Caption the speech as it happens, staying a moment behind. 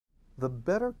The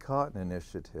Better Cotton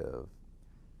Initiative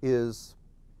is,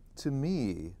 to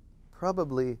me,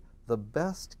 probably the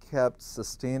best kept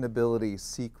sustainability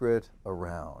secret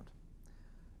around.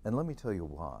 And let me tell you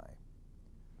why.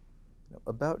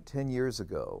 About 10 years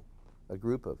ago, a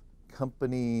group of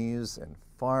companies and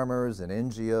farmers and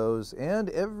NGOs and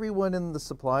everyone in the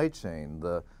supply chain,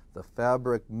 the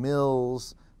fabric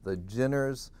mills, the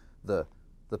ginners, the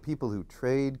people who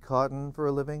trade cotton for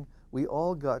a living, we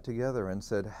all got together and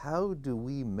said, how do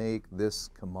we make this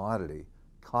commodity,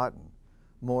 cotton,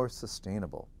 more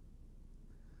sustainable?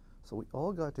 So we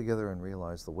all got together and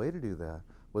realized the way to do that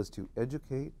was to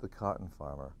educate the cotton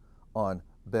farmer on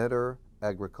better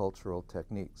agricultural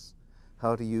techniques,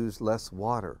 how to use less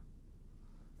water,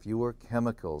 fewer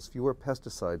chemicals, fewer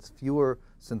pesticides, fewer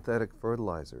synthetic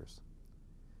fertilizers.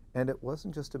 And it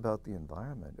wasn't just about the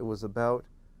environment, it was about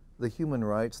the human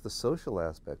rights, the social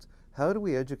aspects. How do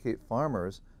we educate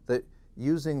farmers that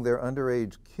using their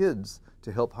underage kids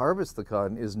to help harvest the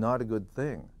cotton is not a good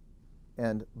thing?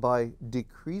 And by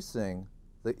decreasing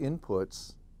the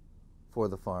inputs for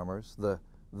the farmers,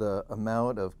 the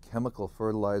amount of chemical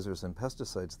fertilizers and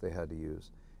pesticides they had to use,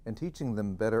 and teaching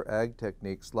them better ag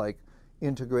techniques like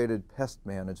integrated pest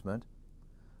management,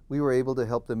 we were able to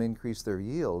help them increase their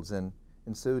yields. And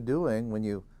in so doing, when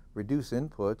you reduce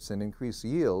inputs and increase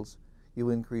yields, you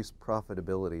increase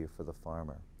profitability for the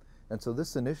farmer. And so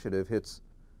this initiative hits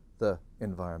the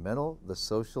environmental, the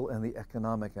social, and the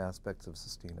economic aspects of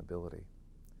sustainability.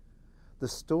 The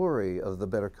story of the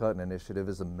Better Cotton Initiative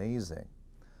is amazing.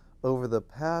 Over the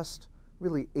past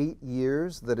really 8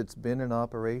 years that it's been in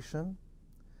operation,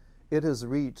 it has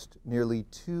reached nearly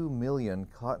 2 million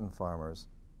cotton farmers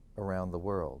around the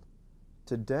world.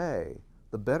 Today,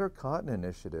 the Better Cotton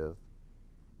Initiative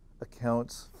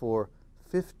accounts for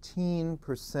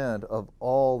 15% of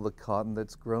all the cotton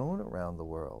that's grown around the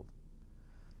world.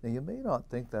 Now, you may not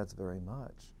think that's very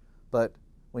much, but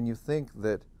when you think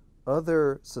that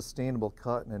other sustainable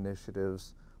cotton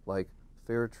initiatives like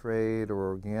fair trade or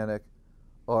organic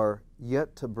are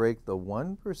yet to break the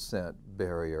 1%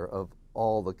 barrier of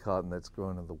all the cotton that's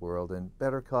grown in the world, and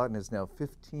Better Cotton is now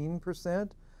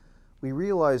 15%, we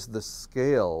realize the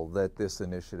scale that this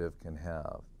initiative can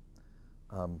have.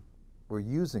 We're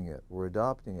using it, we're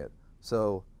adopting it.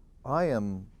 So I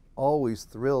am always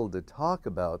thrilled to talk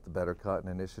about the Better Cotton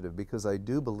Initiative because I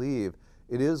do believe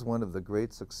it is one of the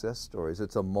great success stories.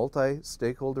 It's a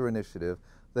multi-stakeholder initiative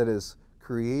that is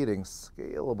creating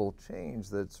scalable change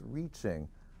that's reaching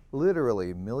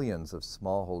literally millions of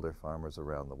smallholder farmers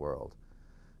around the world.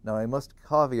 Now, I must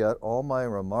caveat all my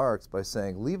remarks by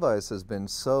saying Levi's has been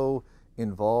so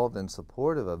involved and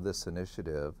supportive of this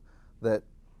initiative that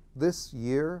this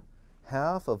year,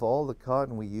 half of all the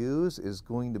cotton we use is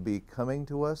going to be coming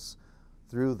to us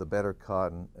through the Better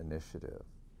Cotton Initiative.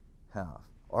 Half.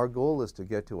 Our goal is to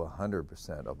get to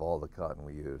 100% of all the cotton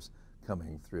we use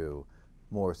coming through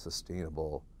more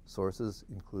sustainable sources,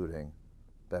 including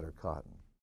better cotton.